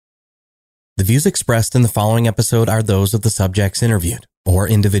The views expressed in the following episode are those of the subjects interviewed or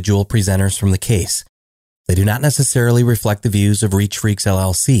individual presenters from the case. They do not necessarily reflect the views of Reach Freaks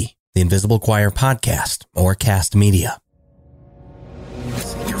LLC, the Invisible Choir podcast, or Cast Media.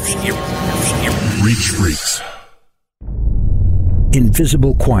 Reach Freaks.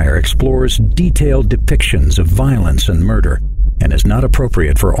 Invisible Choir explores detailed depictions of violence and murder and is not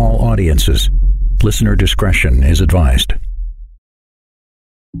appropriate for all audiences. Listener discretion is advised.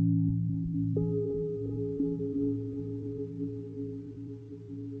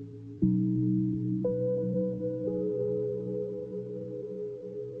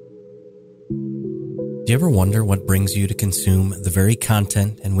 Do you ever wonder what brings you to consume the very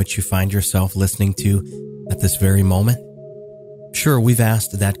content in which you find yourself listening to at this very moment? Sure, we've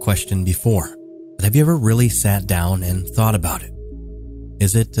asked that question before, but have you ever really sat down and thought about it?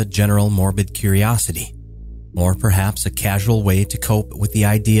 Is it a general morbid curiosity, or perhaps a casual way to cope with the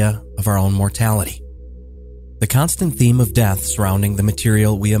idea of our own mortality? The constant theme of death surrounding the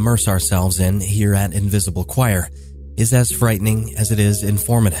material we immerse ourselves in here at Invisible Choir is as frightening as it is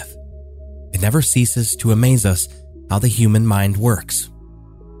informative. It never ceases to amaze us how the human mind works.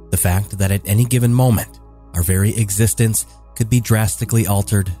 The fact that at any given moment, our very existence could be drastically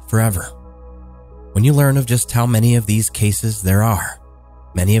altered forever. When you learn of just how many of these cases there are,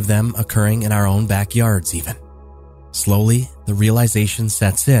 many of them occurring in our own backyards even, slowly the realization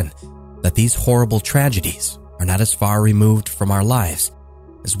sets in that these horrible tragedies are not as far removed from our lives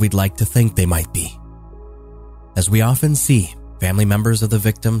as we'd like to think they might be. As we often see, family members of the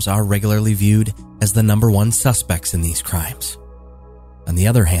victims are regularly viewed as the number one suspects in these crimes. On the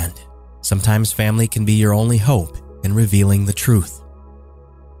other hand, sometimes family can be your only hope in revealing the truth.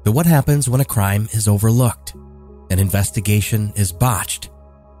 But what happens when a crime is overlooked, an investigation is botched,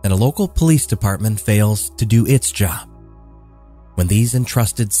 and a local police department fails to do its job? When these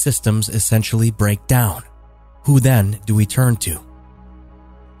entrusted systems essentially break down, who then do we turn to?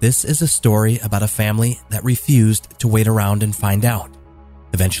 This is a story about a family that refused to wait around and find out,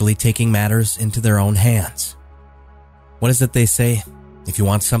 eventually taking matters into their own hands. What is it they say? If you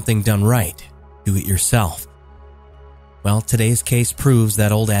want something done right, do it yourself. Well, today's case proves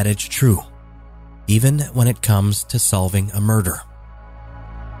that old adage true, even when it comes to solving a murder.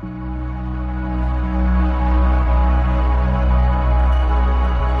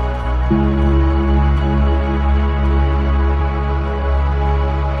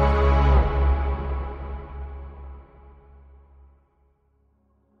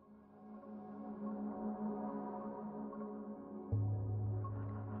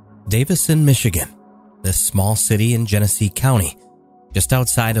 Davison, Michigan, this small city in Genesee County, just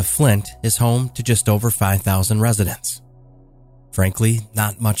outside of Flint, is home to just over 5,000 residents. Frankly,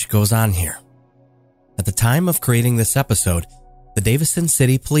 not much goes on here. At the time of creating this episode, the Davison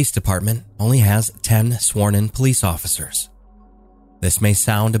City Police Department only has 10 sworn-in police officers. This may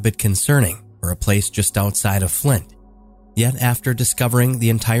sound a bit concerning for a place just outside of Flint, yet after discovering the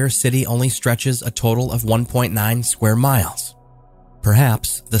entire city only stretches a total of 1.9 square miles,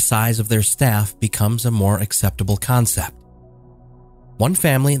 perhaps the size of their staff becomes a more acceptable concept. One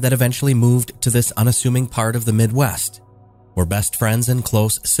family that eventually moved to this unassuming part of the Midwest were best friends and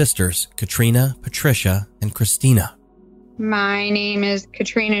close sisters Katrina, Patricia, and Christina. My name is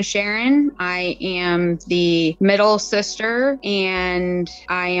Katrina Sharon. I am the middle sister and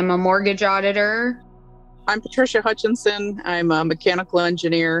I am a mortgage auditor. I'm Patricia Hutchinson. I'm a mechanical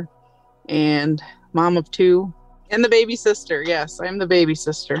engineer and mom of two. And the baby sister. Yes, I'm the baby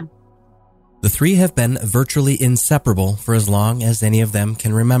sister. The three have been virtually inseparable for as long as any of them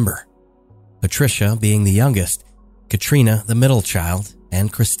can remember. Patricia being the youngest, Katrina the middle child,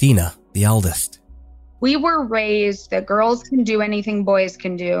 and Christina the eldest. We were raised that girls can do anything boys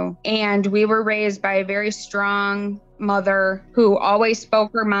can do. And we were raised by a very strong mother who always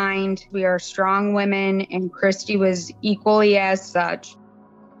spoke her mind. We are strong women, and Christy was equally as such.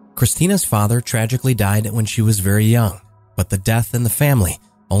 Christina's father tragically died when she was very young, but the death in the family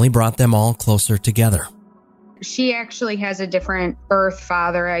only brought them all closer together. She actually has a different birth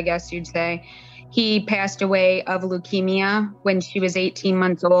father, I guess you'd say. He passed away of leukemia when she was 18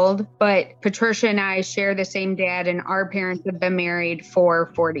 months old, but Patricia and I share the same dad, and our parents have been married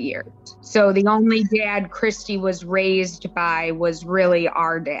for 40 years. So the only dad Christy was raised by was really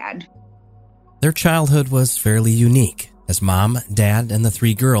our dad. Their childhood was fairly unique, as mom, dad, and the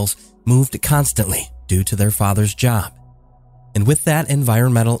three girls moved constantly due to their father's job. And with that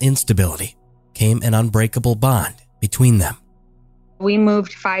environmental instability came an unbreakable bond between them. We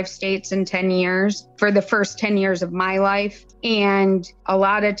moved 5 states in 10 years for the first 10 years of my life. And a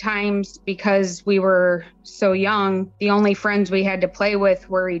lot of times, because we were so young, the only friends we had to play with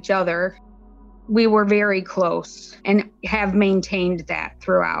were each other. We were very close and have maintained that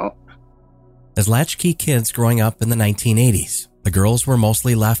throughout. As latchkey kids growing up in the 1980s, the girls were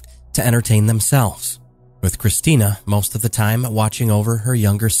mostly left to entertain themselves, with Christina most of the time watching over her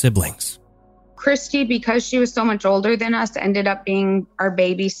younger siblings. Christy, because she was so much older than us, ended up being our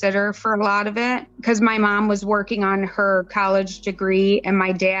babysitter for a lot of it because my mom was working on her college degree and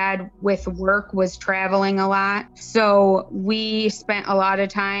my dad with work was traveling a lot. So we spent a lot of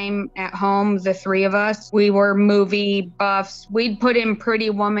time at home, the three of us. We were movie buffs. We'd put in Pretty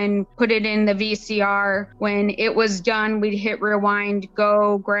Woman, put it in the VCR. When it was done, we'd hit rewind,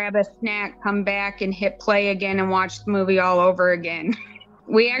 go grab a snack, come back and hit play again and watch the movie all over again.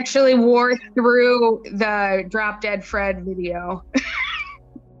 We actually wore through the Drop Dead Fred video.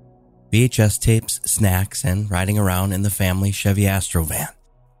 VHS tapes, snacks, and riding around in the family Chevy Astro van.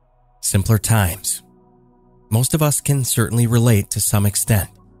 Simpler times. Most of us can certainly relate to some extent.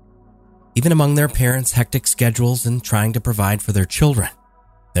 Even among their parents' hectic schedules and trying to provide for their children,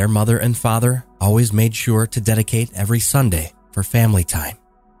 their mother and father always made sure to dedicate every Sunday for family time.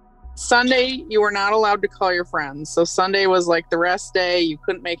 Sunday, you were not allowed to call your friends. So Sunday was like the rest day. You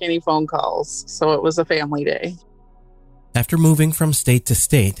couldn't make any phone calls. So it was a family day. After moving from state to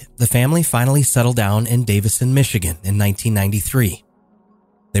state, the family finally settled down in Davison, Michigan in 1993.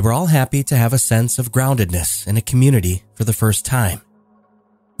 They were all happy to have a sense of groundedness in a community for the first time.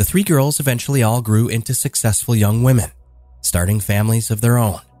 The three girls eventually all grew into successful young women, starting families of their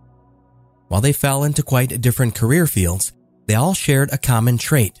own. While they fell into quite different career fields, they all shared a common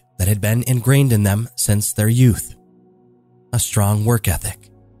trait that had been ingrained in them since their youth: a strong work ethic.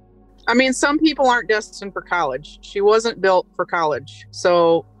 I mean, some people aren't destined for college. She wasn't built for college.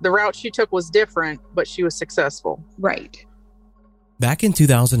 So the route she took was different, but she was successful. Right. Back in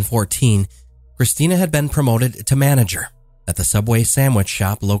 2014, Christina had been promoted to manager at the Subway sandwich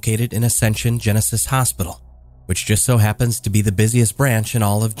shop located in Ascension Genesis Hospital, which just so happens to be the busiest branch in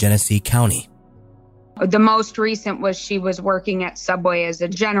all of Genesee County. The most recent was she was working at Subway as a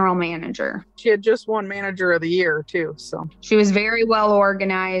general manager. She had just won Manager of the Year, too. So she was very well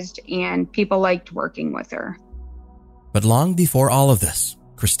organized and people liked working with her. But long before all of this,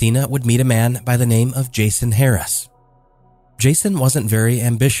 Christina would meet a man by the name of Jason Harris. Jason wasn't very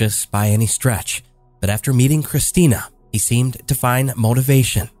ambitious by any stretch, but after meeting Christina, he seemed to find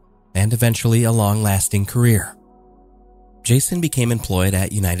motivation and eventually a long-lasting career. Jason became employed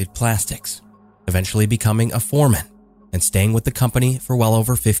at United Plastics, eventually becoming a foreman and staying with the company for well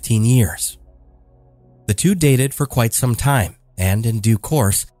over 15 years. The two dated for quite some time and, in due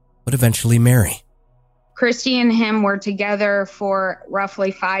course, would eventually marry. Christy and him were together for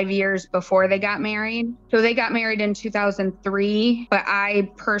roughly 5 years before they got married. So they got married in 2003, but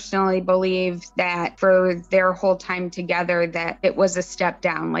I personally believe that for their whole time together that it was a step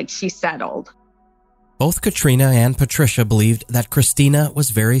down, like she settled. Both Katrina and Patricia believed that Christina was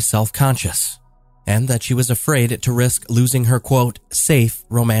very self-conscious and that she was afraid to risk losing her, quote, safe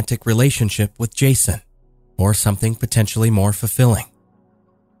romantic relationship with Jason or something potentially more fulfilling.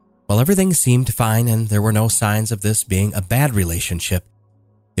 While everything seemed fine and there were no signs of this being a bad relationship,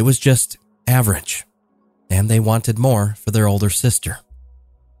 it was just average, and they wanted more for their older sister.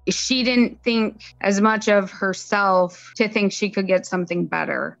 She didn't think as much of herself to think she could get something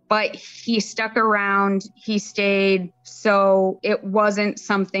better, but he stuck around, he stayed, so it wasn't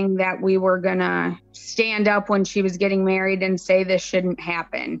something that we were gonna stand up when she was getting married and say this shouldn't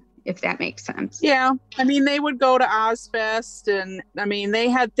happen, if that makes sense. Yeah. I mean, they would go to Ozfest and I mean, they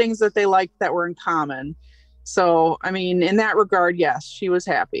had things that they liked that were in common. So, I mean, in that regard, yes, she was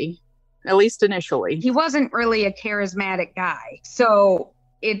happy, at least initially. He wasn't really a charismatic guy. So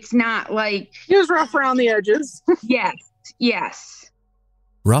it's not like... He was rough around the edges. Yes.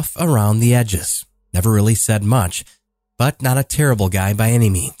 Rough around the edges. Never really said much, but not a terrible guy by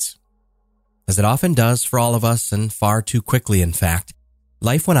any means. As it often does for all of us, and far too quickly in fact,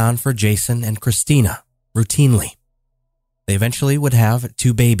 life went on for Jason and Christina, routinely. They eventually would have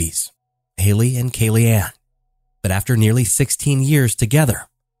 2 babies, Haley and Kaylee Ann. But after nearly 16 years together,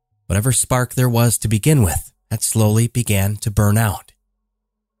 whatever spark there was to begin with had slowly began to burn out.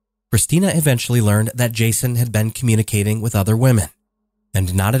 Christina eventually learned that Jason had been communicating with other women,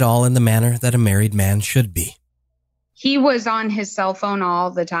 and not at all in the manner that a married man should be. He was on his cell phone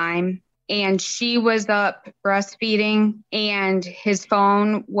all the time, and she was up breastfeeding, and his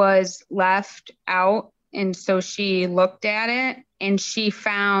phone was left out, and so she looked at it, and she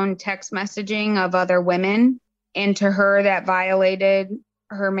found text messaging of other women, and to her that violated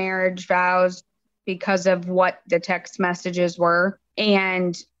her marriage vows because of what the text messages were.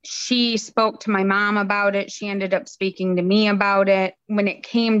 And she spoke to my mom about it. She ended up speaking to me about it. When it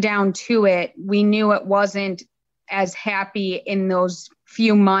came down to it, we knew it wasn't as happy in those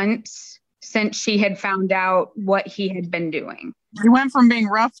few months since she had found out what he had been doing. He went from being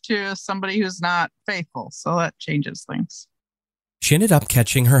rough to somebody who's not faithful, so that changes things. She ended up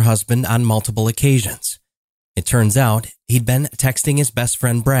catching her husband on multiple occasions. It turns out he'd been texting his best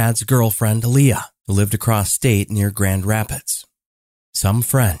friend Brad's girlfriend, Leah, who lived across state near Grand Rapids. Some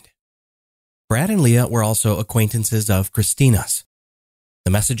friend. Brad and Leah were also acquaintances of Christina's.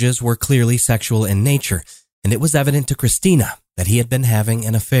 The messages were clearly sexual in nature, and it was evident to Christina that he had been having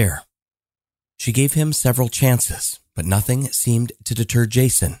an affair. She gave him several chances, but nothing seemed to deter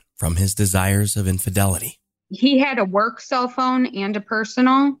Jason from his desires of infidelity. He had a work cell phone and a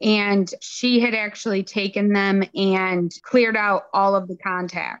personal, and she had actually taken them and cleared out all of the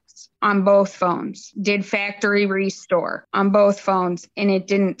contacts on both phones, did factory restore on both phones, and it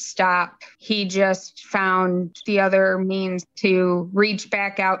didn't stop. He just found the other means to reach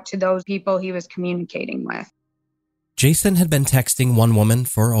back out to those people he was communicating with. Jason had been texting one woman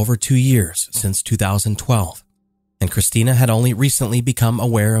for over 2 years, since 2012, and Christina had only recently become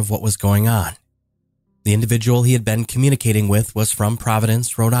aware of what was going on. The individual he had been communicating with was from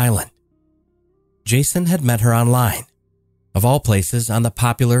Providence, Rhode Island. Jason had met her online, of all places on the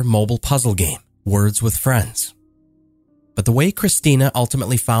popular mobile puzzle game, Words with Friends. But the way Christina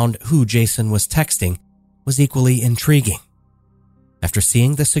ultimately found who Jason was texting was equally intriguing. After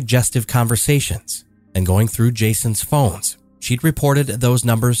seeing the suggestive conversations and going through Jason's phones, she'd reported those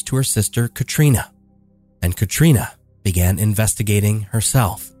numbers to her sister Katrina, and Katrina began investigating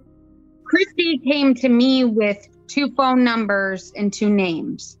herself. Christy came to me with 2 phone numbers and 2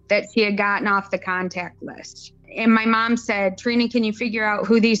 names that she had gotten off the contact list. And my mom said, Trina, can you figure out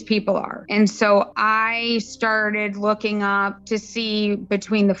who these people are? And so I started looking up to see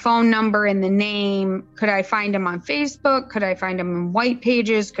between the phone number and the name, could I find them on Facebook? Could I find them in white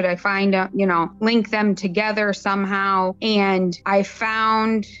pages? Could I find them, link them together somehow? And I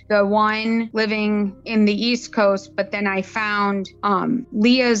found the one living in the East Coast, but then I found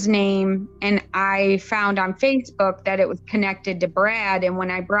Leah's name, and I found on Facebook that it was connected to Brad. And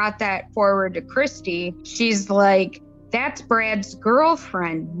when I brought that forward to Christy, she's like, that's Brad's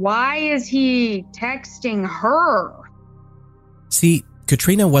girlfriend. Why is he texting her? See,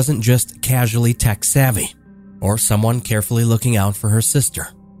 Katrina wasn't just casually tech savvy or someone carefully looking out for her sister.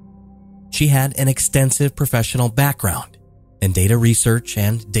 She had an extensive professional background in data research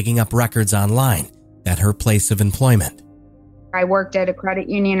and digging up records online at her place of employment. I worked at a credit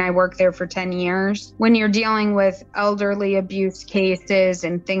union. I worked there for 10 years. When you're dealing with elderly abuse cases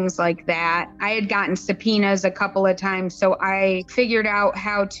and things like that, I had gotten subpoenas a couple of times. So I figured out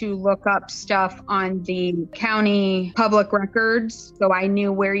how to look up stuff on the county public records. So I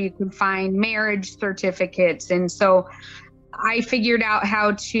knew where you could find marriage certificates. And so I figured out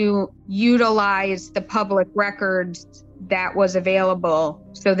how to utilize the public records that was available.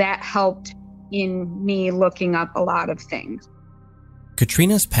 So that helped in me looking up a lot of things.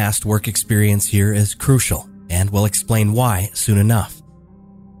 Katrina's past work experience here is crucial, and we'll explain why soon enough.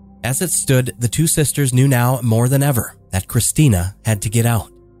 As it stood, the 2 sisters knew now more than ever that Christina had to get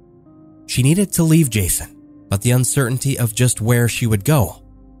out. She needed to leave Jason, but the uncertainty of just where she would go,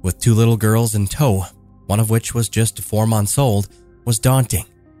 with 2 little girls in tow, one of which was just 4 months old, was daunting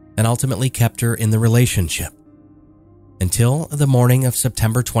and ultimately kept her in the relationship. Until the morning of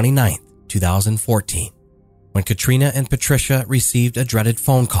September 29th, 2014. When Katrina and Patricia received a dreaded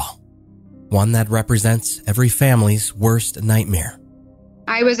phone call, one that represents every family's worst nightmare.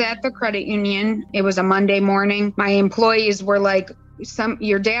 I was at the credit union. It was a Monday morning. My employees were like,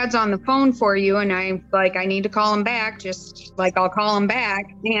 your dad's on the phone for you. And I'm like, I need to call him back. Just like, I'll call him back.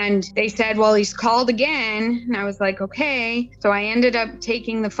 And they said, well, he's called again. And I was like, okay. So I ended up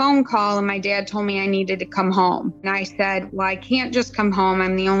taking the phone call, and my dad told me I needed to come home. And I said, well, I can't just come home.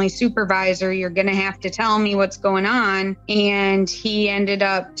 I'm the only supervisor. You're going to have to tell me what's going on. And he ended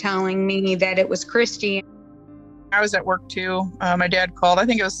up telling me that it was Christy. I was at work too. My dad called. I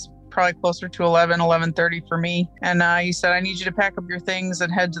think it was probably closer to 11:30 for me. And he said, I need you to pack up your things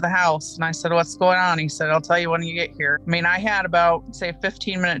and head to the house. And I said, what's going on? He said, I'll tell you when you get here. I mean, I had about, say, a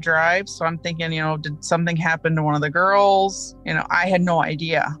 15-minute drive. So I'm thinking, did something happen to one of the girls? I had no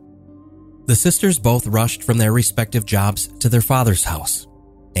idea. The sisters both rushed from their respective jobs to their father's house,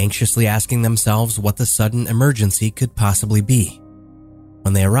 anxiously asking themselves what the sudden emergency could possibly be.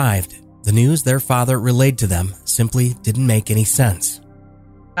 When they arrived, the news their father relayed to them simply didn't make any sense.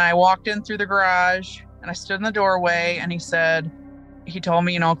 I walked in through the garage and I stood in the doorway, and he told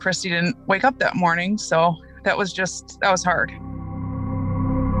me, Christy didn't wake up that morning. So that was hard.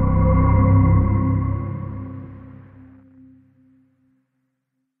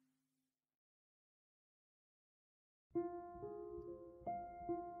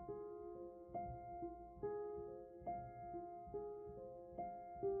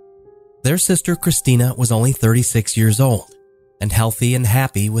 their sister Christina was only 36 years old and healthy and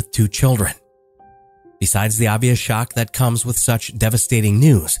happy with 2 children. Besides the obvious shock that comes with such devastating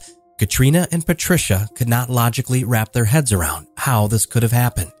news, Katrina and Patricia could not logically wrap their heads around how this could have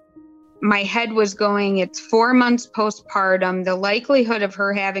happened. My head was going, it's 4 months postpartum. The likelihood of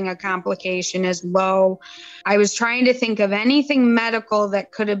her having a complication is low. I was trying to think of anything medical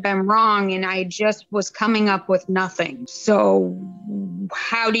that could have been wrong, and I just was coming up with nothing. So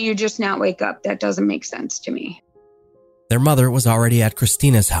how do you just not wake up? That doesn't make sense to me. Their mother was already at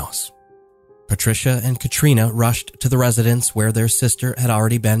Christina's house. Patricia and Katrina rushed to the residence where their sister had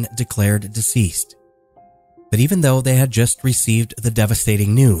already been declared deceased. But even though they had just received the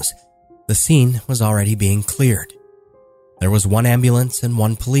devastating news, the scene was already being cleared. There was 1 ambulance and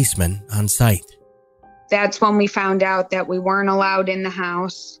 1 policeman on site. That's when we found out that we weren't allowed in the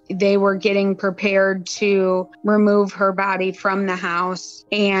house. They were getting prepared to remove her body from the house,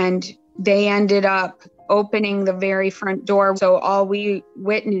 and they ended up opening the very front door. So all we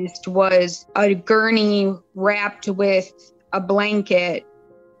witnessed was a gurney wrapped with a blanket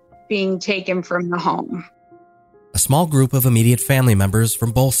being taken from the home. A small group of immediate family members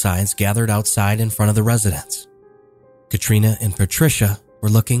from both sides gathered outside in front of the residence. Katrina and Patricia were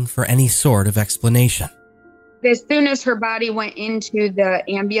looking for any sort of explanation. As soon as her body went into the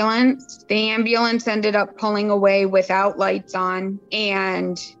ambulance ended up pulling away without lights on,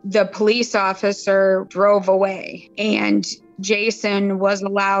 and the police officer drove away, and Jason was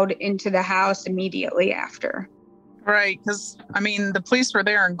allowed into the house immediately after. Right, because, the police were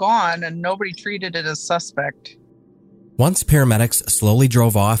there and gone, and nobody treated it as suspect. Once paramedics slowly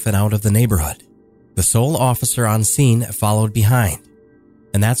drove off and out of the neighborhood, the sole officer on scene followed behind,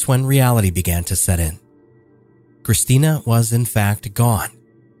 and that's when reality began to set in. Christina was in fact gone,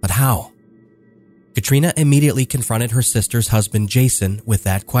 but how? Katrina immediately confronted her sister's husband Jason with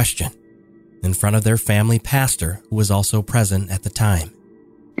that question, in front of their family pastor, who was also present at the time.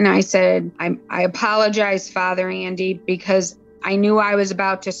 And I said, I apologize, Father Andy, because I knew I was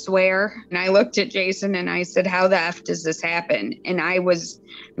about to swear. And I looked at Jason and I said, how the F does this happen? And I was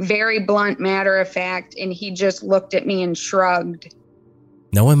very blunt, matter of fact, and he just looked at me and shrugged.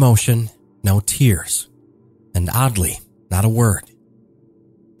 No emotion, no tears, and oddly, not a word.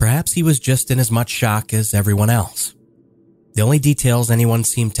 Perhaps he was just in as much shock as everyone else. The only details anyone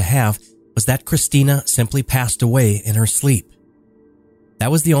seemed to have was that Christina simply passed away in her sleep.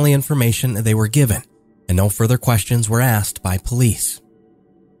 That was the only information they were given, and no further questions were asked by police.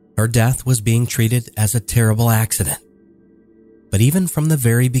 Her death was being treated as a terrible accident. But even from the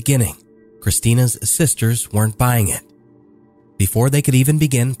very beginning, Christina's sisters weren't buying it. Before they could even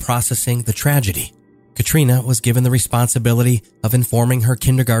begin processing the tragedy, Katrina was given the responsibility of informing her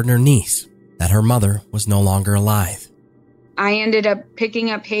kindergartner niece that her mother was no longer alive. I ended up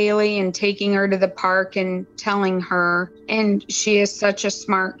picking up Haley and taking her to the park and telling her, and she is such a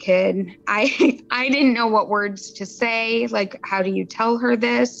smart kid. I didn't know what words to say, like, how do you tell her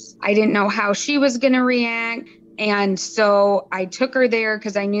this? I didn't know how she was going to react. And so I took her there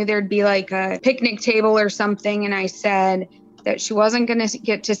because I knew there'd be like a picnic table or something. And I said that she wasn't going to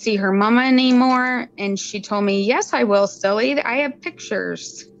get to see her mama anymore. And she told me, yes, I will, silly. I have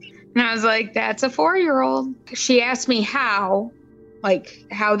pictures. And I was like, that's a 4-year-old. She asked me how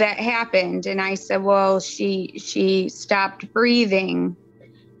that happened. And I said, well, she stopped breathing,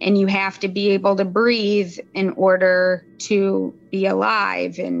 and you have to be able to breathe in order to be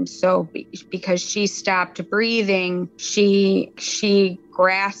alive. And so because she stopped breathing, she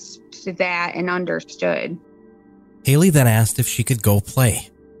grasped that and understood. Haley then asked if she could go play.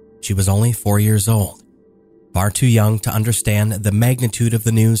 She was only 4 years old, far too young to understand the magnitude of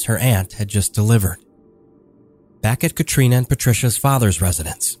the news her aunt had just delivered. Back at Katrina and Patricia's father's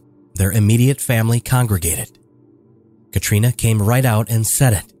residence, their immediate family congregated. Katrina came right out and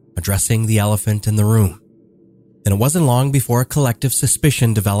said it, addressing the elephant in the room. And it wasn't long before a collective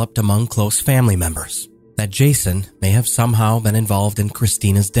suspicion developed among close family members that Jason may have somehow been involved in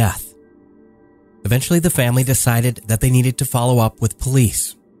Christina's death. Eventually, the family decided that they needed to follow up with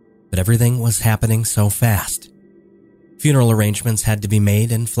police, but everything was happening so fast. Funeral arrangements had to be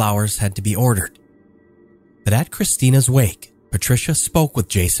made and flowers had to be ordered. But at Christina's wake, Patricia spoke with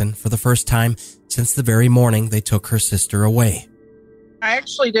Jason for the first time since the very morning they took her sister away. I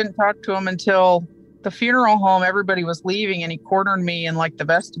actually didn't talk to him until the funeral home. Everybody was leaving, and he cornered me in the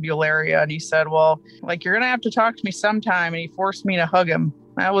vestibule area. And he said, well, you're going to have to talk to me sometime. And he forced me to hug him.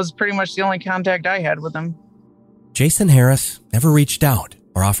 That was pretty much the only contact I had with him. Jason Harris never reached out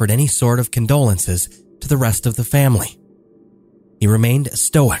or offered any sort of condolences to the rest of the family. He remained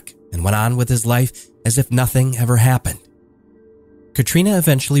stoic and went on with his life as if nothing ever happened. Katrina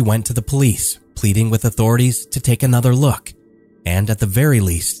eventually went to the police, pleading with authorities to take another look, and at the very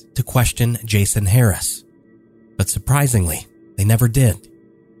least, to question Jason Harris. But surprisingly, they never did.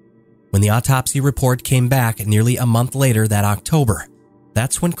 When the autopsy report came back nearly a month later that October,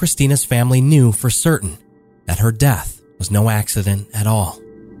 that's when Christina's family knew for certain that her death was no accident at all.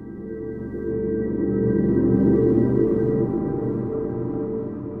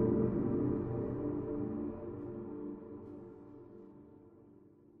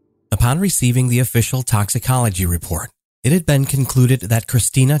 Upon receiving the official toxicology report, it had been concluded that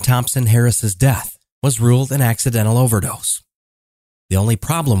Christina Thompson Harris's death was ruled an accidental overdose. The only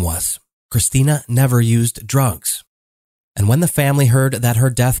problem was, Christina never used drugs. And when the family heard that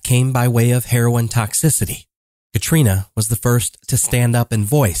her death came by way of heroin toxicity, Katrina was the first to stand up and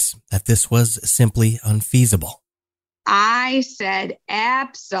voice that this was simply unfeasible. I said,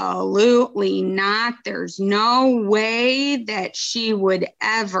 absolutely not. There's no way that she would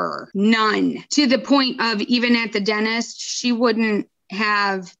ever. None. To the point of even at the dentist, she wouldn't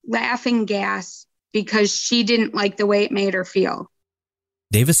have laughing gas because she didn't like the way it made her feel.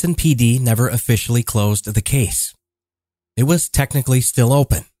 Davison PD never officially closed the case. It was technically still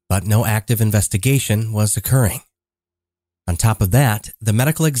open, but no active investigation was occurring. On top of that, the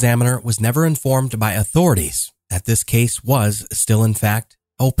medical examiner was never informed by authorities that this case was still in fact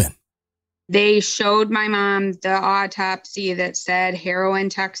open. They showed my mom the autopsy that said heroin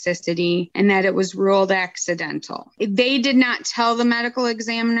toxicity and that it was ruled accidental. They did not tell the medical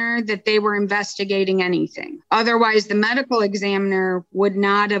examiner that they were investigating anything. Otherwise, the medical examiner would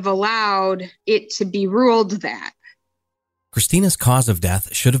not have allowed it to be ruled that. Christina's cause of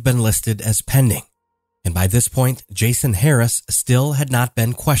death should have been listed as pending, and by this point, Jason Harris still had not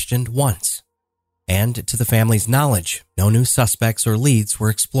been questioned once. And to the family's knowledge, no new suspects or leads were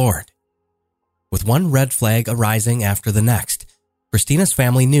explored. With one red flag arising after the next, Christina's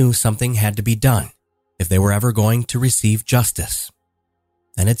family knew something had to be done if they were ever going to receive justice.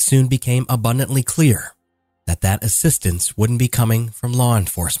 And it soon became abundantly clear that that assistance wouldn't be coming from law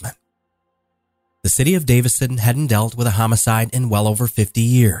enforcement. The city of Davison hadn't dealt with a homicide in well over 50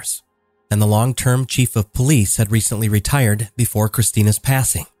 years, and the long-term chief of police had recently retired before Christina's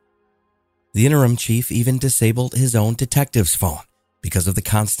passing. The interim chief even disabled his own detective's phone because of the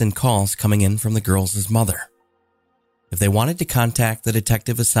constant calls coming in from the girls' mother. If they wanted to contact the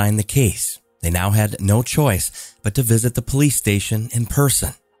detective assigned the case, they now had no choice but to visit the police station in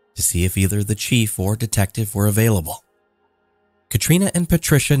person to see if either the chief or detective were available. Katrina and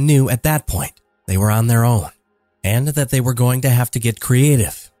Patricia knew at that point they were on their own and that they were going to have to get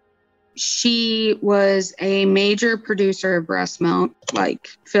creative. She was a major producer of breast milk, like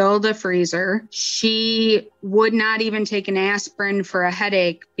filled a freezer. She would not even take an aspirin for a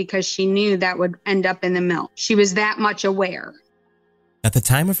headache because she knew that would end up in the milk. She was that much aware. At the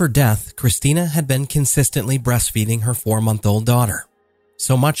time of her death, Christina had been consistently breastfeeding her 4-month-old daughter,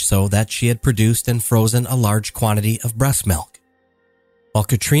 so much so that she had produced and frozen a large quantity of breast milk. While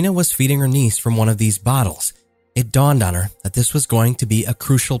Katrina was feeding her niece from one of these bottles, it dawned on her that this was going to be a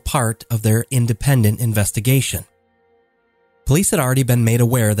crucial part of their independent investigation. Police had already been made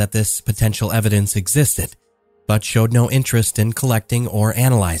aware that this potential evidence existed, but showed no interest in collecting or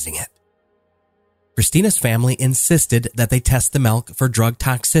analyzing it. Christina's family insisted that they test the milk for drug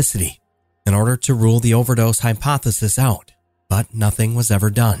toxicity in order to rule the overdose hypothesis out, but nothing was ever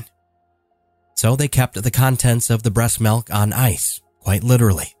done. So they kept the contents of the breast milk on ice, quite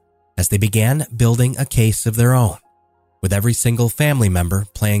literally, as they began building a case of their own, with every single family member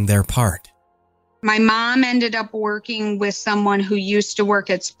playing their part. My mom ended up working with someone who used to work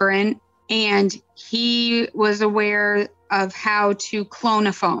at Sprint, and he was aware of how to clone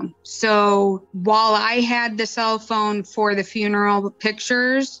a phone. So while I had the cell phone for the funeral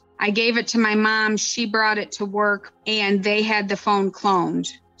pictures, I gave it to my mom. She brought it to work, and they had the phone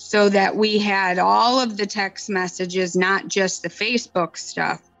cloned so that we had all of the text messages, not just the Facebook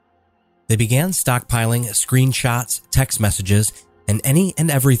stuff. They began stockpiling screenshots, text messages, and any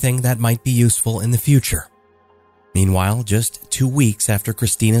and everything that might be useful in the future. Meanwhile, just 2 weeks after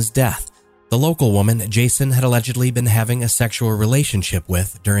Christina's death, the local woman Jason had allegedly been having a sexual relationship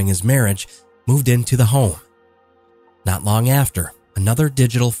with during his marriage moved into the home. Not long after, another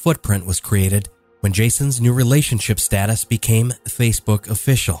digital footprint was created when Jason's new relationship status became Facebook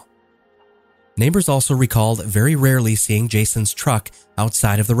official. Neighbors also recalled very rarely seeing Jason's truck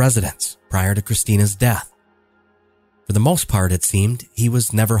outside of the residence prior to Christina's death. For the most part, it seemed, he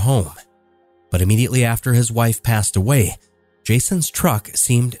was never home. But immediately after his wife passed away, Jason's truck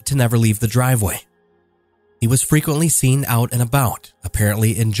seemed to never leave the driveway. He was frequently seen out and about,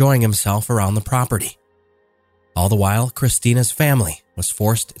 apparently enjoying himself around the property. All the while, Christina's family was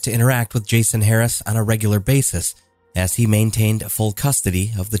forced to interact with Jason Harris on a regular basis as he maintained full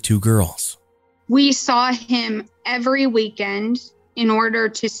custody of the two girls. We saw him every weekend in order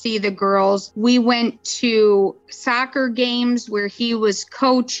to see the girls. We went to soccer games where he was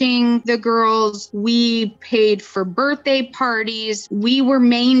coaching the girls. We paid for birthday parties. We were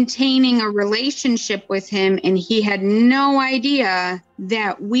maintaining a relationship with him, and he had no idea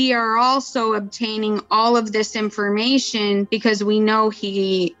that we are also obtaining all of this information because we know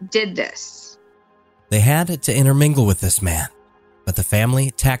he did this. They had to intermingle with this man, but the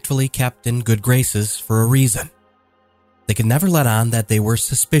family tactfully kept in good graces for a reason. They could never let on that they were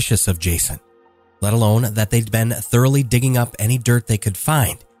suspicious of Jason, let alone that they'd been thoroughly digging up any dirt they could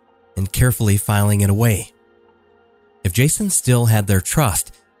find and carefully filing it away. If Jason still had their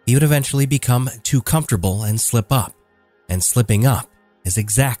trust, he would eventually become too comfortable and slip up, and slipping up is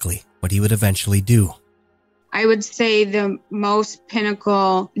exactly what he would eventually do. I would say the most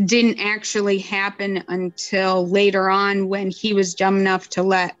pinnacle didn't actually happen until later on when he was dumb enough to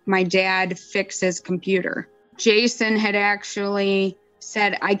let my dad fix his computer. Jason had actually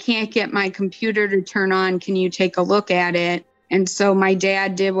said, "I can't get my computer to turn on. Can you take a look at it?" And so my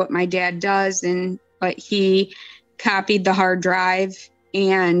dad did what my dad does, but he copied the hard drive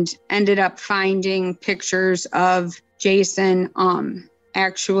and ended up finding pictures of Jason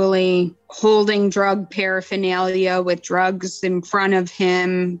actually holding drug paraphernalia with drugs in front of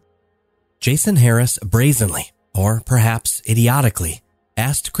him. Jason Harris brazenly, or perhaps idiotically,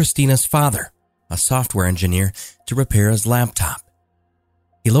 asked Christina's father, a software engineer, to repair his laptop.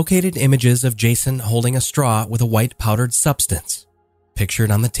 He located images of Jason holding a straw with a white powdered substance, pictured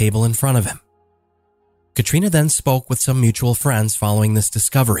on the table in front of him. Katrina then spoke with some mutual friends following this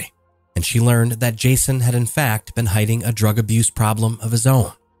discovery, and she learned that Jason had in fact been hiding a drug abuse problem of his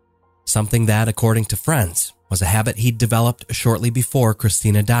own, something that, according to friends, was a habit he'd developed shortly before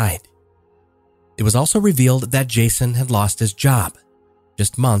Christina died. It was also revealed that Jason had lost his job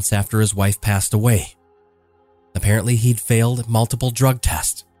just months after his wife passed away. Apparently, he'd failed multiple drug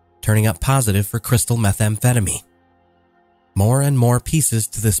tests, turning up positive for crystal methamphetamine. More and more pieces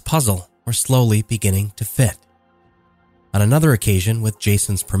to this puzzle were slowly beginning to fit. On another occasion, with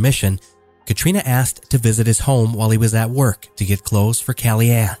Jason's permission, Katrina asked to visit his home while he was at work to get clothes for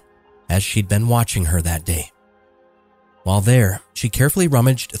Callie Ann, as she'd been watching her that day. While there, she carefully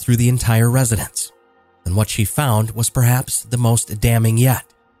rummaged through the entire residence, and what she found was perhaps the most damning yet.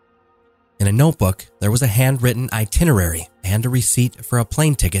 In a notebook, there was a handwritten itinerary and a receipt for a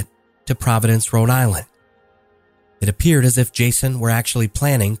plane ticket to Providence, Rhode Island. It appeared as if Jason were actually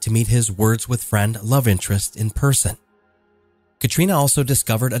planning to meet his words with friend love interest in person. Katrina also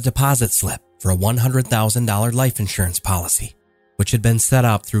discovered a deposit slip for a $100,000 life insurance policy, which had been set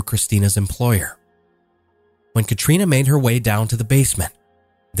up through Christina's employer. When Katrina made her way down to the basement,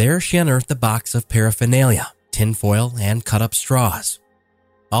 there she unearthed a box of paraphernalia, tinfoil, and cut-up straws,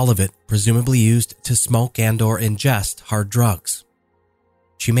 all of it presumably used to smoke and/or ingest hard drugs.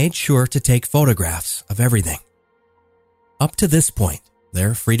 She made sure to take photographs of everything. Up to this point,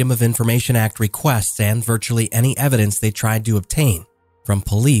 their Freedom of Information Act requests and virtually any evidence they tried to obtain from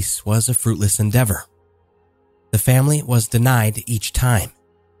police was a fruitless endeavor. The family was denied each time.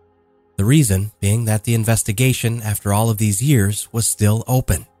 The reason being that the investigation, after all of these years, was still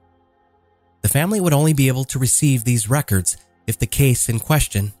open. The family would only be able to receive these records if the case in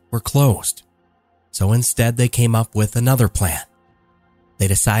question were closed. So instead, they came up with another plan. They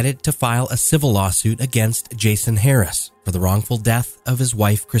decided to file a civil lawsuit against Jason Harris for the wrongful death of his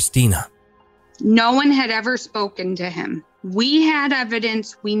wife, Christina. No one had ever spoken to him. We had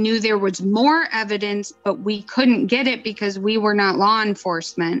evidence. We knew there was more evidence, but we couldn't get it because we were not law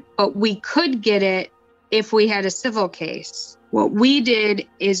enforcement. But we could get it if we had a civil case. What we did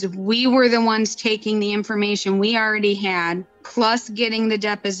is we were the ones taking the information we already had, plus getting the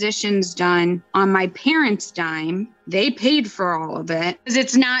depositions done on my parents' dime. They paid for all of it. Because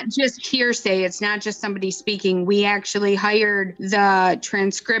it's not just hearsay. It's not just somebody speaking. We actually hired the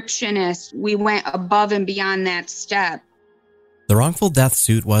transcriptionist. We went above and beyond that step. The wrongful death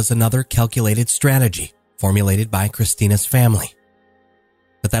suit was another calculated strategy formulated by Christina's family.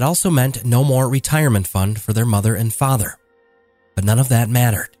 But that also meant no more retirement fund for their mother and father. But none of that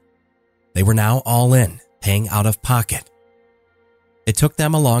mattered. They were now all in, paying out of pocket. It took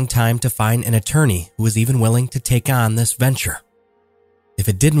them a long time to find an attorney who was even willing to take on this venture. If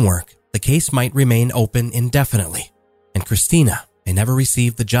it didn't work, the case might remain open indefinitely, and Christina may never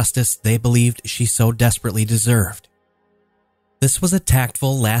receive the justice they believed she so desperately deserved. This was a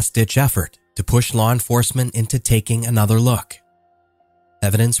tactful last-ditch effort to push law enforcement into taking another look.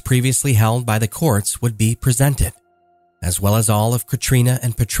 Evidence previously held by the courts would be presented, as well as all of Katrina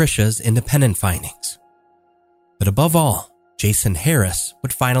and Patricia's independent findings. But above all, Jason Harris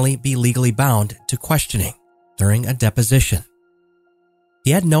would finally be legally bound to questioning during a deposition.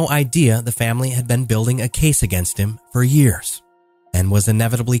 He had no idea the family had been building a case against him for years and was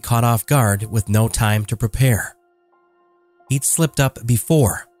inevitably caught off guard with no time to prepare. He'd slipped up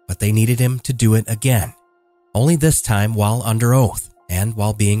before, but they needed him to do it again, only this time while under oath and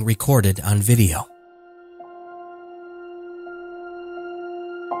while being recorded on video.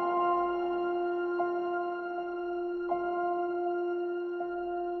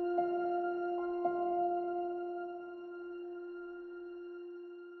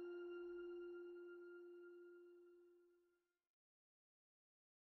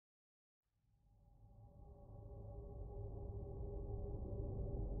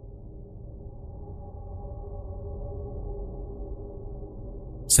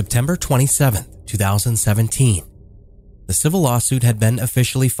 September 27, 2017. The civil lawsuit had been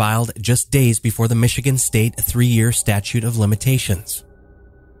officially filed just days before the Michigan State 3-year statute of limitations.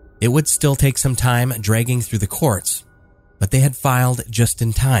 It would still take some time dragging through the courts, but they had filed just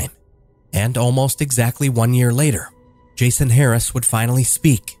in time. And almost exactly 1 year later, Jason Harris would finally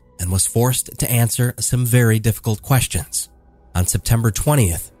speak and was forced to answer some very difficult questions on September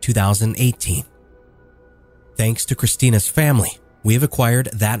 20th, 2018. Thanks to Christina's family, we have acquired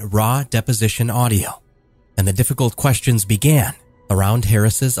that raw deposition audio, and the difficult questions began around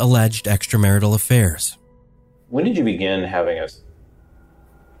Harris's alleged extramarital affairs. When did you begin having a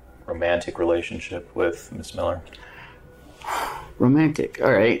romantic relationship with Miss Miller? Romantic,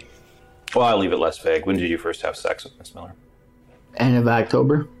 all right. Well, I'll leave it less vague. When did you first have sex with Miss Miller? End of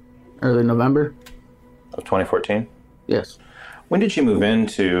October, early November. Of 2014? Yes. When did she move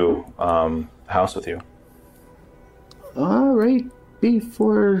into the house with you? Right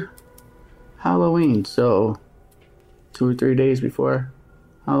before Halloween, so 2 or 3 days before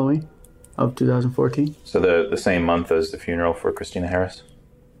Halloween of 2014. So the same month as the funeral for Christina Harris?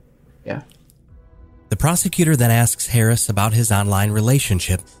 Yeah. The prosecutor then asks Harris about his online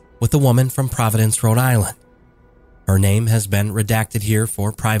relationship with a woman from Providence, Rhode Island. Her name has been redacted here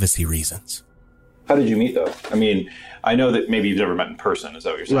for privacy reasons. How did you meet, though? I mean, I know that maybe you've never met in person. Is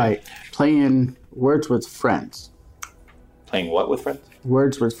that what you're saying? Right. Playing Words with Friends. Playing what with friends?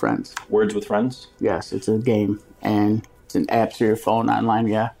 Words with Friends. Words with Friends? Yes, it's a game, and it's an app through your phone online,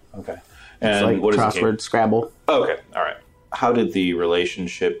 yeah. Okay. And it's like what is crossword, Scrabble. Oh, okay, all right. How did the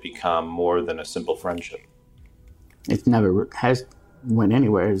relationship become more than a simple friendship? It never has went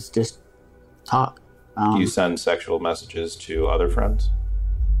anywhere. It's just talk. Do you send sexual messages to other friends?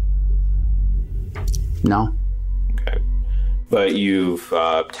 No. Okay. But you've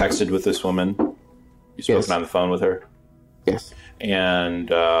texted with this woman? You've spoken Yes. on the phone with her? Yes.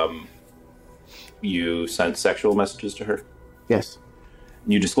 And you sent sexual messages to her? Yes.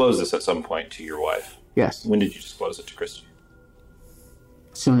 You disclosed this at some point to your wife? Yes. When did you disclose it to Christy?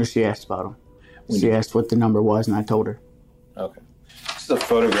 As soon as she asked about him. She asked what the number was, and I told her. Okay. This is a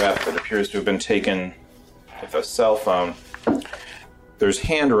photograph that appears to have been taken with a cell phone. There's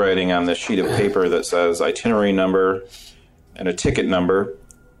handwriting on this sheet of paper that says itinerary number and a ticket number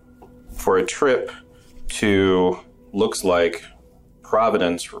for a trip to, looks like,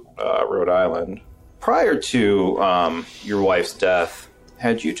 Providence, Rhode Island. Prior to your wife's death,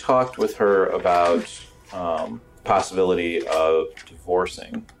 had you talked with her about possibility of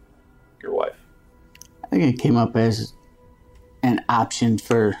divorcing your wife? I think it came up as an option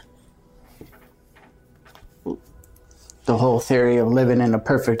for the whole theory of living in a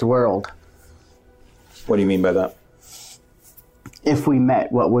perfect world. What do you mean by that? If we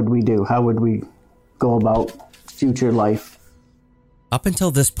met, what would we do? How would we go about future life? Up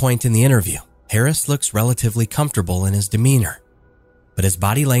until this point in the interview, Harris looks relatively comfortable in his demeanor, but his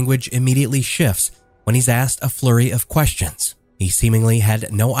body language immediately shifts when he's asked a flurry of questions he seemingly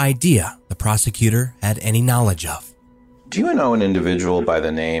had no idea the prosecutor had any knowledge of. Do you know an individual by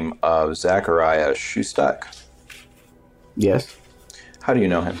the name of Zachariah Shustak? Yes. How do you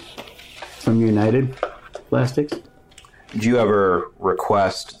know him? From United Plastics. Did you ever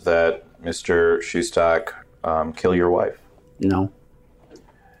request that Mr. Shustak kill your wife? No.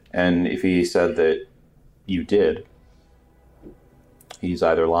 And if he said that you did, he's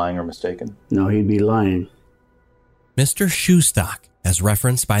either lying or mistaken? No, he'd be lying. Mr. Shustak, as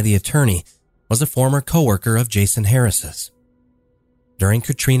referenced by the attorney, was a former co-worker of Jason Harris's. During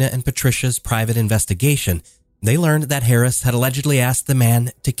Katrina and Patricia's private investigation, they learned that Harris had allegedly asked the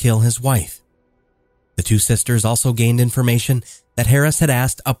man to kill his wife. The two sisters also gained information that Harris had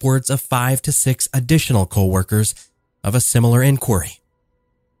asked upwards of 5 to 6 additional co-workers of a similar inquiry,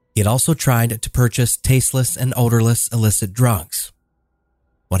 He had also tried to purchase tasteless and odorless illicit drugs.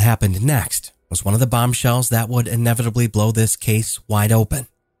 What happened next was one of the bombshells that would inevitably blow this case wide open.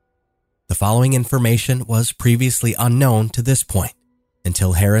 The following information was previously unknown to this point,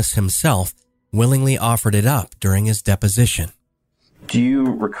 until Harris himself willingly offered it up during his deposition. Do you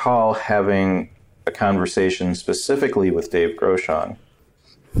recall having a conversation specifically with Dave Groshon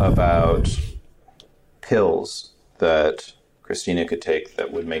about pills that Christina could take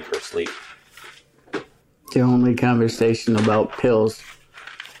that would make her sleep? The only conversation about pills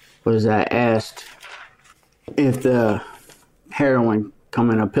was I asked if the heroin come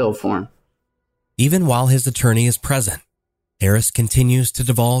in a pill form. Even while his attorney is present, Harris continues to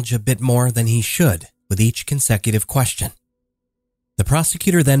divulge a bit more than he should with each consecutive question. The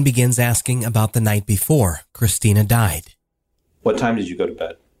prosecutor then begins asking about the night before Christina died. What time did you go to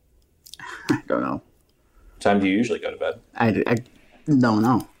bed? I don't know. What time do you usually go to bed? I don't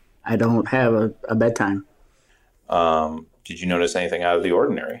know. I don't have a bedtime. Did you notice anything out of the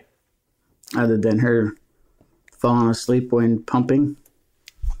ordinary? Other than her falling asleep when pumping.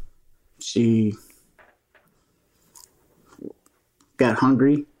 She got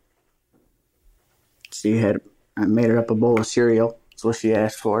hungry. I made her up a bowl of cereal. That's what she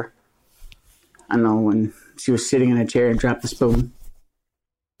asked for. I know when she was sitting in a chair and dropped the spoon.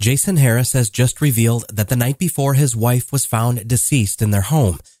 Jason Harris has just revealed that the night before his wife was found deceased in their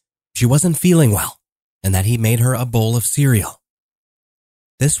home, she wasn't feeling well, and that he made her a bowl of cereal.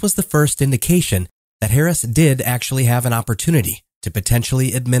 This was the first indication that Harris did actually have an opportunity to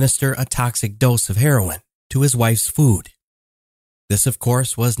potentially administer a toxic dose of heroin to his wife's food. This, of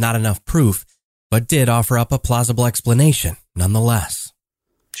course, was not enough proof, but did offer up a plausible explanation nonetheless.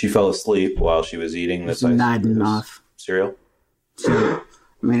 She fell asleep while she was eating this nodding off cereal?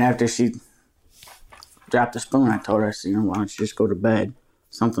 After she dropped the spoon, I told her, why don't you just go to bed?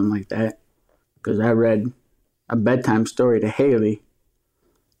 Something like that. Because I read a bedtime story to Haley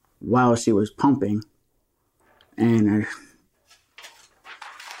while she was pumping, and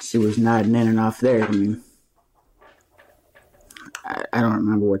she was nodding in and off there. I don't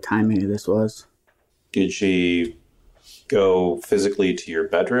remember what time any of this was. Did she go physically to your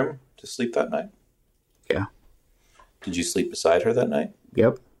bedroom to sleep that night? Yeah. Did you sleep beside her that night?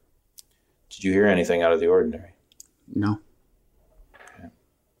 Yep. Did you hear anything out of the ordinary? No. Okay.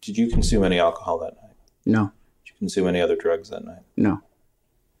 Did you consume any alcohol that night? No. Did you consume any other drugs that night? No.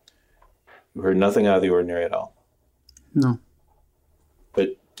 You heard nothing out of the ordinary at all? No.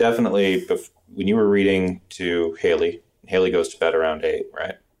 But definitely, when you were reading to Haley goes to bed around 8,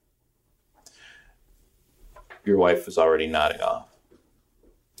 right? Your wife was already nodding off.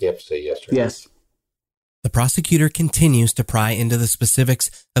 You have to say yes, right? Yes. The prosecutor continues to pry into the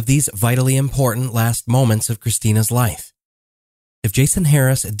specifics of these vitally important last moments of Christina's life. If Jason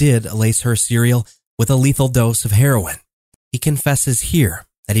Harris did lace her cereal with a lethal dose of heroin, he confesses here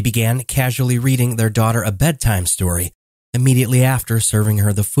that he began casually reading their daughter a bedtime story immediately after serving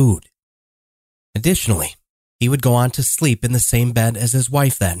her the food. Additionally, he would go on to sleep in the same bed as his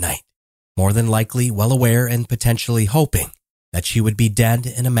wife that night, more than likely well aware and potentially hoping that she would be dead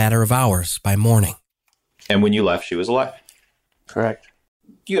in a matter of hours by morning. And when you left, she was alive? Correct.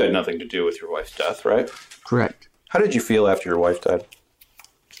 You had nothing to do with your wife's death, right? Correct. How did you feel after your wife died?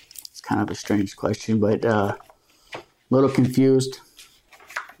 It's kind of a strange question, but a little confused,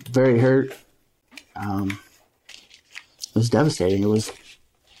 very hurt. It was devastating. It was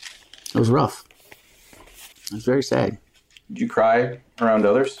rough. It was very sad. Did you cry around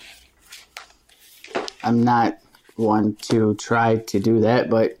others? I'm not one to try to do that,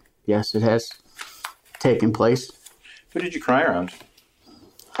 but yes, it has taken place. Who did you cry around?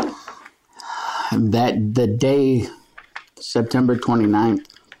 The day, September 29th,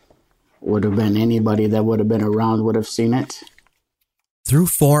 would have been anybody that would have been around would have seen it. Through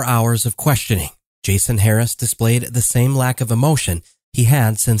 4 hours of questioning, Jason Harris displayed the same lack of emotion he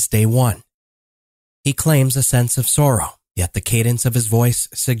had since day one. He claims a sense of sorrow, yet the cadence of his voice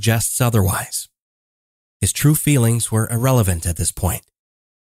suggests otherwise. His true feelings were irrelevant at this point.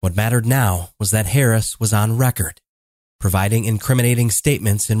 What mattered now was that Harris was on record, providing incriminating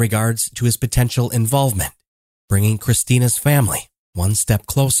statements in regards to his potential involvement, bringing Christina's family one step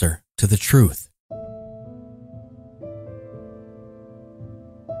closer to the truth.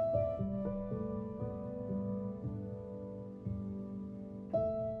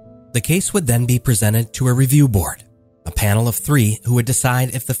 The case would then be presented to a review board, a panel of 3 who would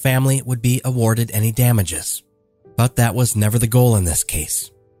decide if the family would be awarded any damages. But that was never the goal in this case.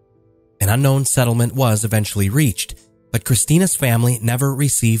 An unknown settlement was eventually reached, but Christina's family never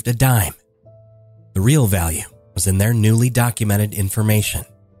received a dime. The real value was in their newly documented information.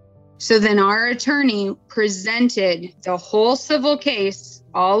 So then our attorney presented the whole civil case,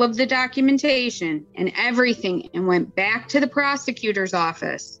 all of the documentation and everything, and went back to the prosecutor's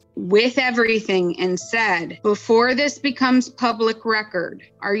office with everything and said, before this becomes public record,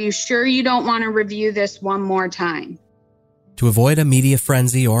 are you sure you don't want to review this one more time? To avoid a media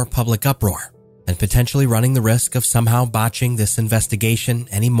frenzy or public uproar, and potentially running the risk of somehow botching this investigation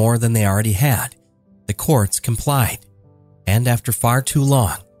any more than they already had, the courts complied. And after far too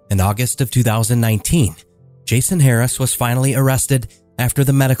long, in August of 2019, Jason Harris was finally arrested after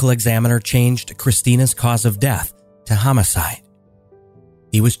the medical examiner changed Christina's cause of death to homicide.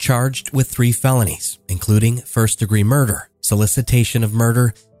 He was charged with 3 felonies, including first-degree murder, solicitation of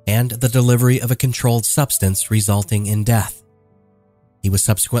murder, and the delivery of a controlled substance resulting in death. He was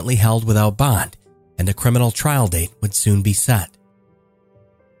subsequently held without bond, and a criminal trial date would soon be set.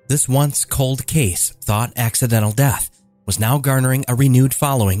 This once cold case, thought accidental death, was now garnering a renewed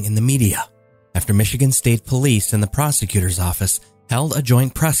following in the media after Michigan State Police and the prosecutor's office held a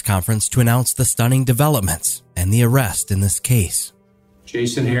joint press conference to announce the stunning developments and the arrest in this case.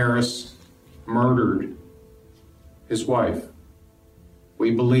 Jason Harris murdered his wife. We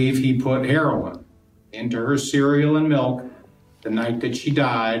believe he put heroin into her cereal and milk the night that she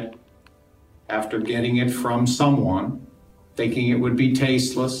died after getting it from someone, thinking it would be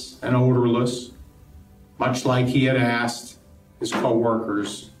tasteless and odorless, much like he had asked his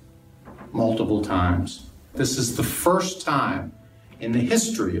co-workers multiple times. This is the first time in the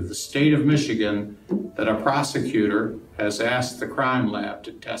history of the state of Michigan that a prosecutor has asked the crime lab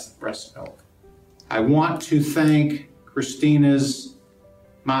to test breast milk. I want to thank Christina's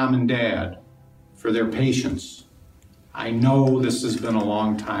mom and dad for their patience. I know this has been a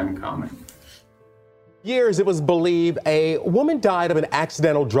long time coming. Years it was believed a woman died of an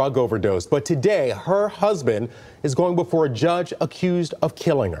accidental drug overdose, but today her husband is going before a judge accused of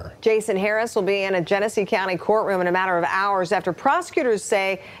killing her. Jason Harris will be in a Genesee County courtroom in a matter of hours after prosecutors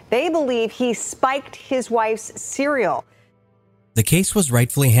say they believe he spiked his wife's cereal. The case was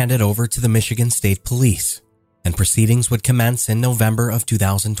rightfully handed over to the Michigan State Police, and proceedings would commence in November of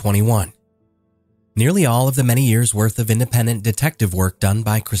 2021. Nearly all of the many years' worth of independent detective work done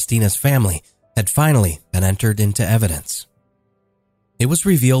by Christina's family had finally been entered into evidence. It was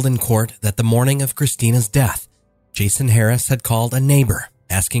revealed in court that the morning of Christina's death, Jason Harris had called a neighbor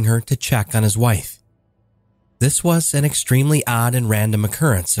asking her to check on his wife. This was an extremely odd and random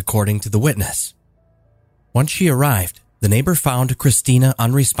occurrence, according to the witness. Once she arrived, the neighbor found Christina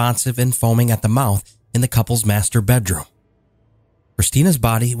unresponsive and foaming at the mouth in the couple's master bedroom. Christina's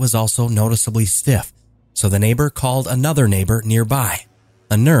body was also noticeably stiff, so the neighbor called another neighbor nearby,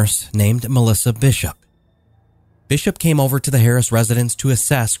 a nurse named Melissa Bishop. Bishop came over to the Harris residence to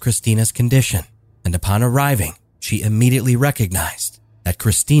assess Christina's condition, and upon arriving, she immediately recognized that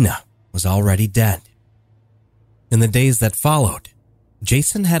Christina was already dead. In the days that followed,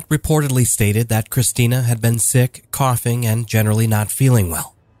 Jason had reportedly stated that Christina had been sick, coughing, and generally not feeling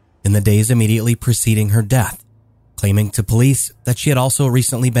well in the days immediately preceding her death, claiming to police that she had also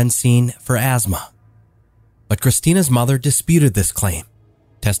recently been seen for asthma. But Christina's mother disputed this claim,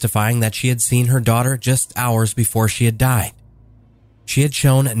 testifying that she had seen her daughter just hours before she had died. She had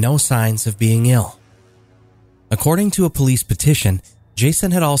shown no signs of being ill. According to a police petition,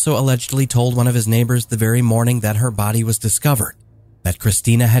 Jason had also allegedly told one of his neighbors the very morning that her body was discovered that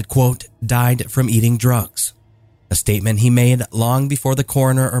Christina had, quote, died from eating drugs, a statement he made long before the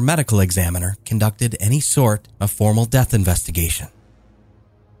coroner or medical examiner conducted any sort of formal death investigation.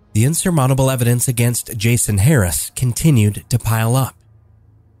 The insurmountable evidence against Jason Harris continued to pile up.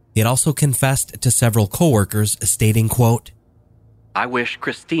 He had also confessed to several co-workers, stating, quote, "I wish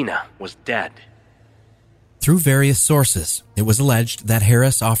Christina was dead." Through various sources, it was alleged that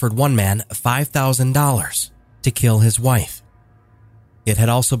Harris offered one man $5,000 to kill his wife. It had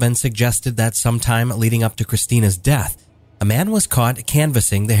also been suggested that sometime leading up to Christina's death, a man was caught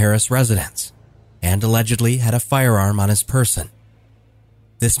canvassing the Harris residence and allegedly had a firearm on his person.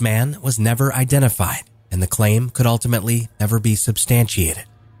 This man was never identified, and the claim could ultimately never be substantiated.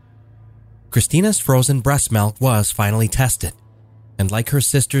 Christina's frozen breast milk was finally tested, and like her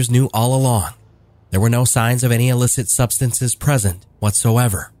sisters knew all along, there were no signs of any illicit substances present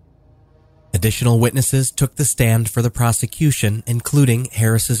whatsoever. Additional witnesses took the stand for the prosecution, including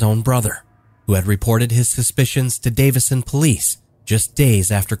Harris's own brother, who had reported his suspicions to Davison police just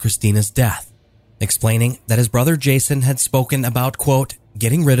days after Christina's death, explaining that his brother Jason had spoken about, quote,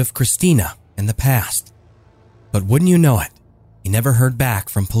 getting rid of Christina in the past. But wouldn't you know it, he never heard back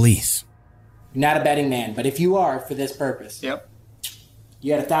from police. You're not a betting man, but if you are for this purpose, Yep.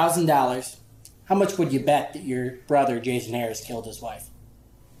 You had $1,000. How much would you bet that your brother, Jason Harris, killed his wife?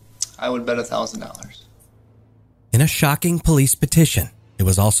 I would bet $1,000. In a shocking police petition, it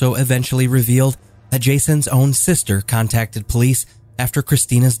was also eventually revealed that Jason's own sister contacted police after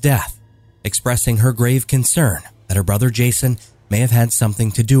Christina's death, expressing her grave concern that her brother Jason may have had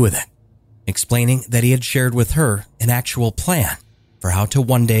something to do with it, explaining that he had shared with her an actual plan for how to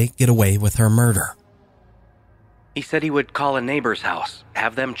one day get away with her murder. He said he would call a neighbor's house,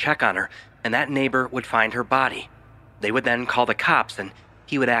 have them check on her, and that neighbor would find her body. They would then call the cops and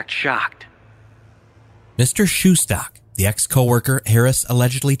he would act shocked. Mr. Shoestock, the ex-coworker Harris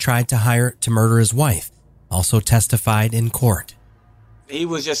allegedly tried to hire to murder his wife, also testified in court. He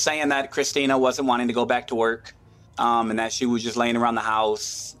was just saying that Christina wasn't wanting to go back to work, and that she was just laying around the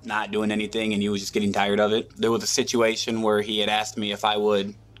house, not doing anything, and he was just getting tired of it. There was a situation where he had asked me if I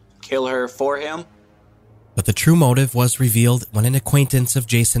would kill her for him. But the true motive was revealed when an acquaintance of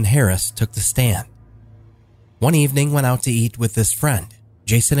Jason Harris took the stand. One evening, when out to eat with this friend,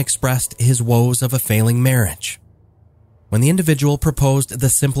 Jason expressed his woes of a failing marriage. When the individual proposed the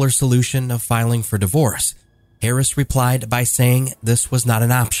simpler solution of filing for divorce, Harris replied by saying this was not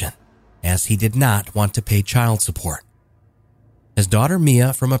an option, as he did not want to pay child support. His daughter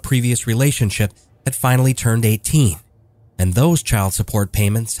Mia from a previous relationship had finally turned 18, and those child support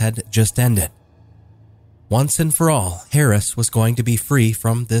payments had just ended. Once and for all, Harris was going to be free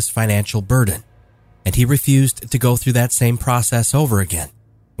from this financial burden, and he refused to go through that same process over again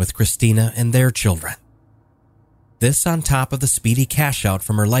with Christina and their children. This, on top of the speedy cash out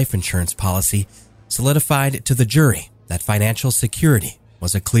from her life insurance policy, solidified to the jury that financial security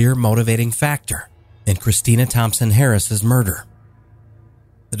was a clear motivating factor in Christina Thompson Harris's murder.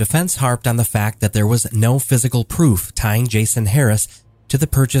 The defense harped on the fact that there was no physical proof tying Jason Harris to the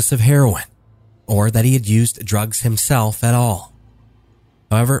purchase of heroin, or that he had used drugs himself at all.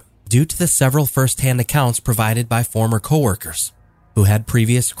 However, due to the several first-hand accounts provided by former coworkers who had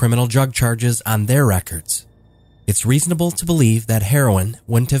previous criminal drug charges on their records, it's reasonable to believe that heroin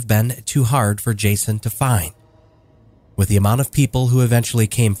wouldn't have been too hard for Jason to find. With the amount of people who eventually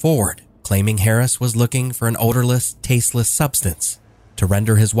came forward claiming Harris was looking for an odorless, tasteless substance to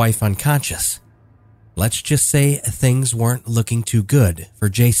render his wife unconscious, let's just say things weren't looking too good for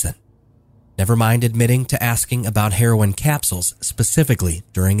Jason. Never mind admitting to asking about heroin capsules specifically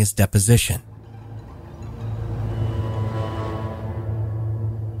during his deposition.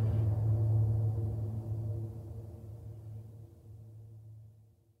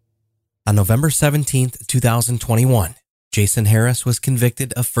 On November 17, 2021, Jason Harris was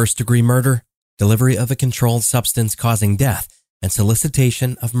convicted of first-degree murder, delivery of a controlled substance causing death, and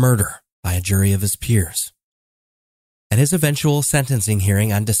solicitation of murder by a jury of his peers. At his eventual sentencing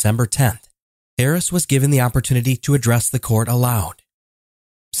hearing on December 10th, Harris was given the opportunity to address the court aloud.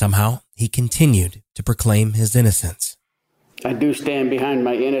 Somehow, he continued to proclaim his innocence. I do stand behind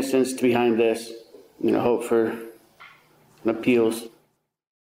my innocence behind this, hope for an appeals.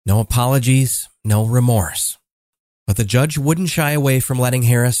 No apologies, no remorse. But the judge wouldn't shy away from letting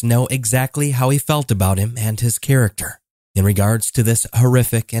Harris know exactly how he felt about him and his character in regards to this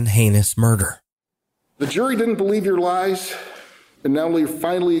horrific and heinous murder. The jury didn't believe your lies, and now you're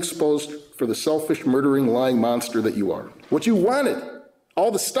finally exposed for the selfish, murdering, lying monster that you are. What you wanted, all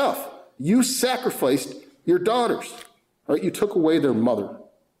the stuff, you sacrificed your daughters. Right? You took away their mother.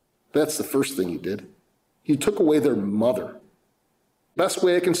 That's the first thing you did. You took away their mother. Best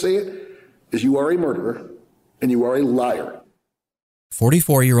way I can say it is you are a murderer and you are a liar.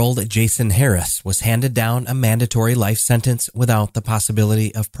 44-year-old Jason Harris was handed down a mandatory life sentence without the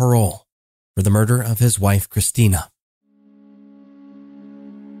possibility of parole for the murder of his wife, Christina.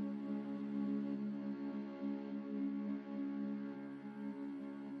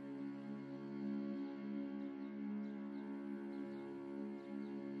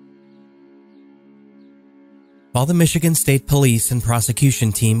 While the Michigan State Police and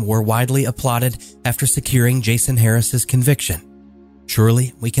prosecution team were widely applauded after securing Jason Harris's conviction,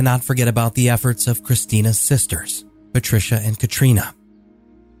 surely we cannot forget about the efforts of Christina's sisters, Patricia and Katrina.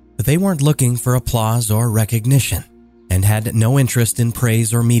 But they weren't looking for applause or recognition and had no interest in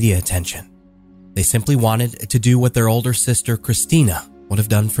praise or media attention. They simply wanted to do what their older sister Christina would have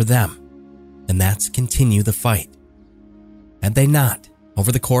done for them, and that's continue the fight. Had they not,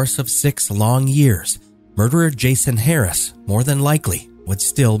 over the course of 6 long years, murderer Jason Harris more than likely would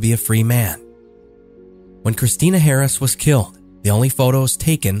still be a free man. When Christina Harris was killed, the only photos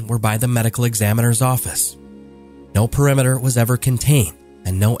taken were by the medical examiner's office. No perimeter was ever contained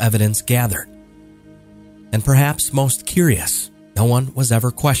and no evidence gathered. And perhaps most curious, no one was ever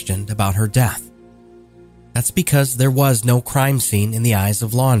questioned about her death. That's because there was no crime scene in the eyes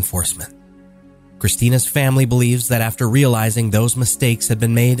of law enforcement. Christina's family believes that after realizing those mistakes had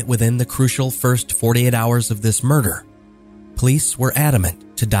been made within the crucial first 48 hours of this murder, police were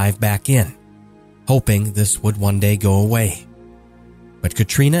adamant to dive back in, hoping this would one day go away. But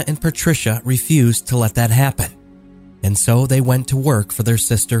Katrina and Patricia refused to let that happen, and so they went to work for their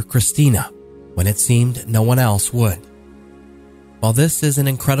sister Christina when it seemed no one else would. While this is an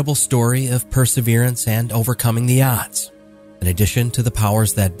incredible story of perseverance and overcoming the odds, in addition to the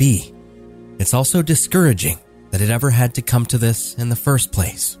powers that be, it's also discouraging that it ever had to come to this in the first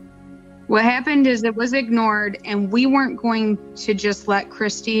place. What happened is it was ignored, and we weren't going to just let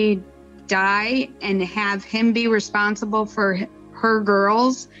Christy die and have him be responsible for her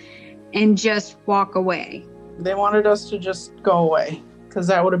girls and just walk away. They wanted us to just go away because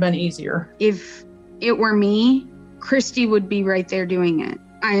that would have been easier. If it were me, Christy would be right there doing it.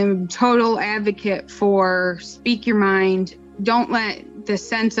 I am a total advocate for speak your mind. Don't let the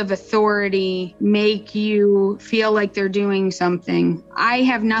sense of authority make you feel like they're doing something. I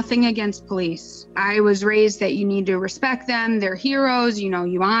have nothing against police. I was raised that you need to respect them. They're heroes, you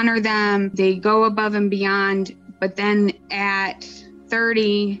honor them. They go above and beyond. But then at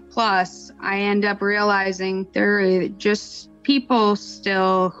 30 plus, I end up realizing there are just people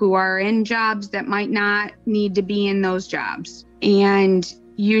still who are in jobs that might not need to be in those jobs. And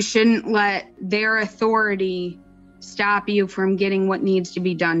you shouldn't let their authority stop you from getting what needs to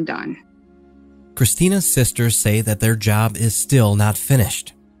be done. Christina's sisters say that their job is still not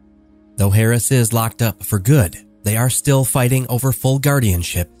finished. Though Harris is locked up for good, they are still fighting over full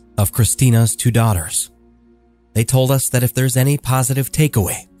guardianship of Christina's 2 daughters. They told us that if there's any positive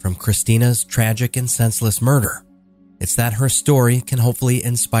takeaway from Christina's tragic and senseless murder, it's that her story can hopefully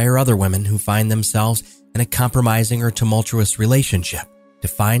inspire other women who find themselves in a compromising or tumultuous relationship to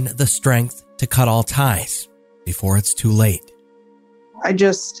find the strength to cut all ties before it's too late. I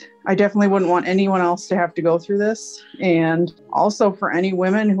definitely wouldn't want anyone else to have to go through this. And also for any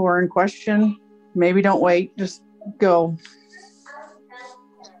women who are in question, maybe don't wait, just go.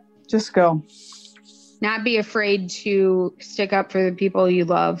 Just go. Not be afraid to stick up for the people you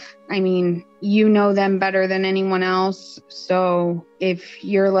love. I mean, you know them better than anyone else. So if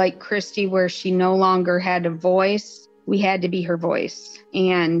you're like Christy, where she no longer had a voice, we had to be her voice.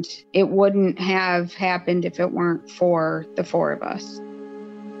 And it wouldn't have happened if it weren't for the 4 of us.